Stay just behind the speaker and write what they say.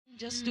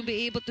just to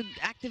be able to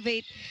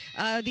activate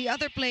the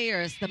other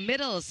players, the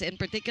middles in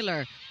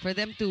particular, for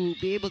them to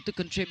be able to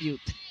contribute.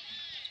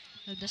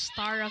 The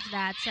star of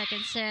that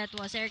second set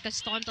was Erica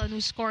Staunton, who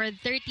scored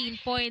 13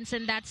 points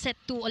in that set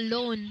 2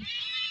 alone.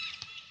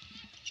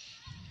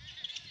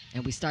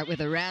 And we start with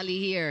a rally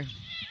here.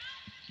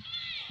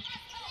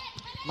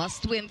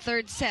 Must-win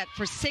third set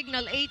for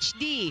Cignal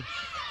HD.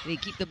 They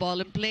keep the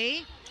ball in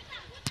play.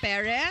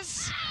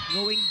 Perez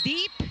going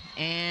deep,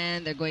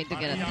 and they're going to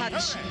get a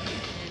touch.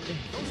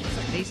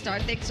 And they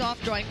start things off,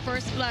 drawing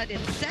first blood in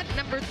set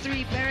number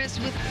 3. Perez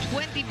with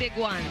 20 big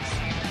ones.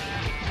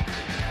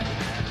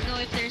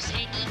 If there's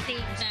anything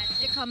that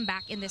to come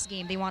back in this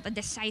game, they want a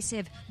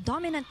decisive,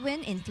 dominant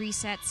win in 3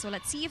 sets. So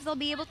let's see if they'll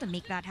be able to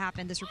make that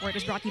happen. This report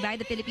is brought to you by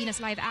the Pilipinas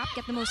Live app.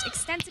 Get the most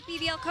extensive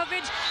PVL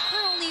coverage for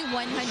only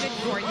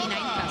 149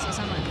 pesos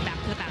a month. Back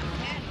to the panel.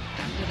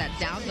 After that,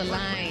 down the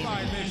line.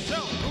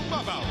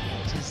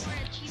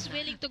 She's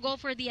willing to go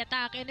for the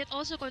attack, and it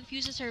also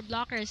confuses her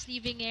blockers,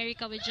 leaving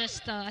Erica with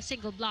just a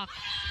single block.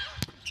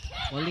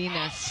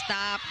 Molina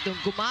stopped.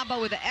 Gumaba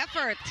with the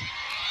effort.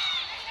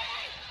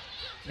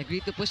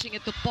 Negrito pushing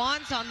it to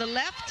Pons on the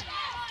left.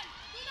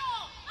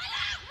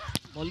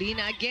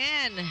 Molina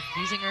again,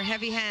 using her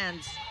heavy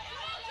hands.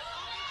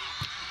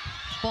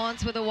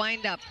 Pons with a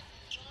wind-up.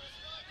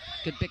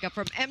 Good pickup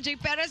from MJ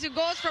Perez, who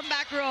goes from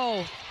back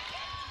row.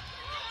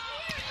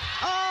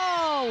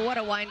 Oh, what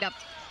a wind-up.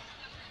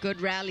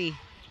 Good rally.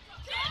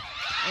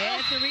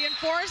 It's a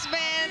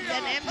reinforcement,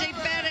 and MJ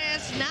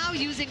Perez now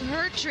using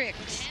her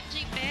tricks.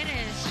 MJ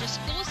Perez just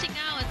closing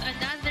out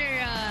another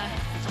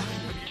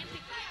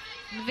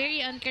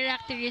very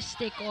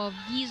uncharacteristic of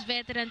these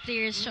veteran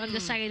players on the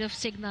side of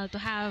Cignal to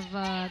have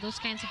those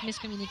kinds of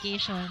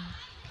miscommunication.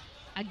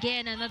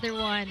 Again, another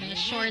one, a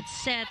short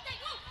set.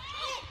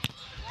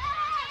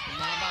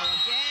 Gumaba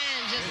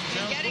again,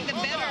 just getting the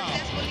better of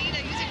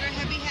Despolina, using her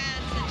heavy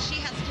hands, and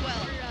she has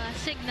 12.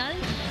 Cignal,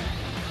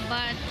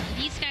 but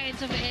these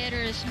kinds of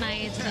errors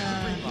might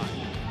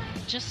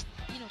just,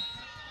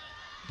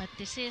 but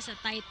this is a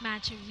tight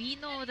match. We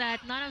know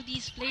that none of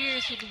these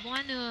players would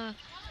want to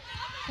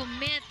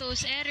commit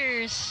those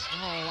errors.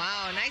 Oh,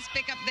 wow. Nice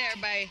pickup there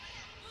by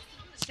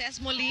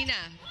Ces Molina.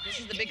 This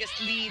is the biggest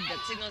lead that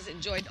Cignal's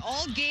enjoyed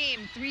all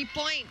game. 3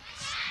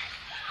 points.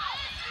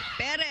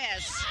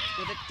 Perez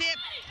with a tip.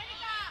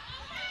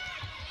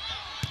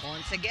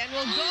 Once again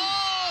will go.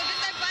 This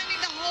time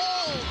finding the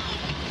hole.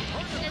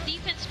 The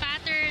defense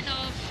pattern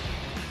of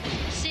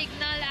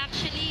Cignal,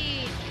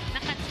 actually,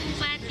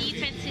 naka-two-man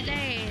defense sila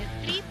eh.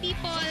 3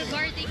 people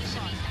guarding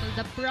 3.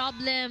 The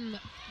problem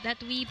that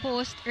we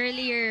posed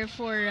earlier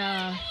for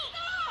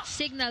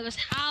Cignal was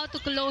how to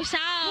close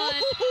out.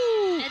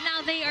 And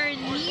now they are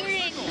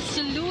nearing the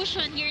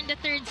solution here in the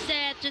third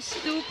set,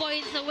 just 2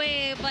 points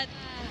away, but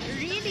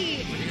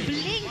really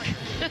blink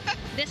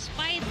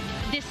despite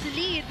this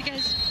lead,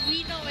 because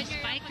we know as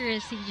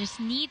Spikers, you just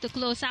need to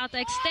close out to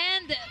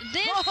extend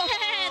this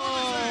set.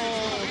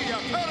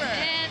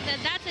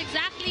 And that's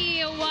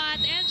exactly what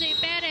MJ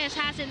Perez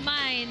has in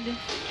mind.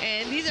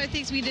 And these are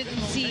things we didn't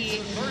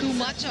see too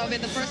much of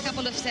in the first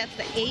couple of sets.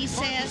 The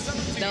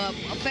aces, the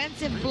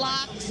offensive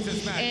blocks,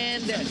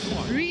 and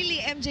really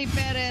MJ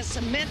Perez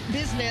meant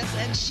business,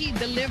 and she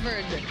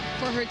delivered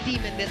for her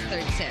team in this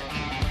third set.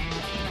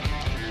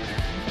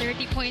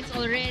 30 points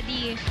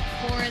already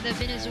for the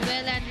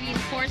Venezuelan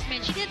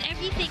reinforcement. She did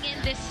everything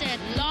in this set.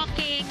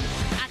 Blocking,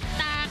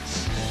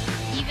 attacks,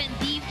 even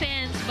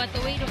defense. But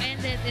the way to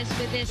end it is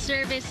with this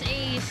service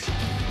ace,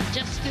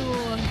 just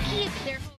to keep their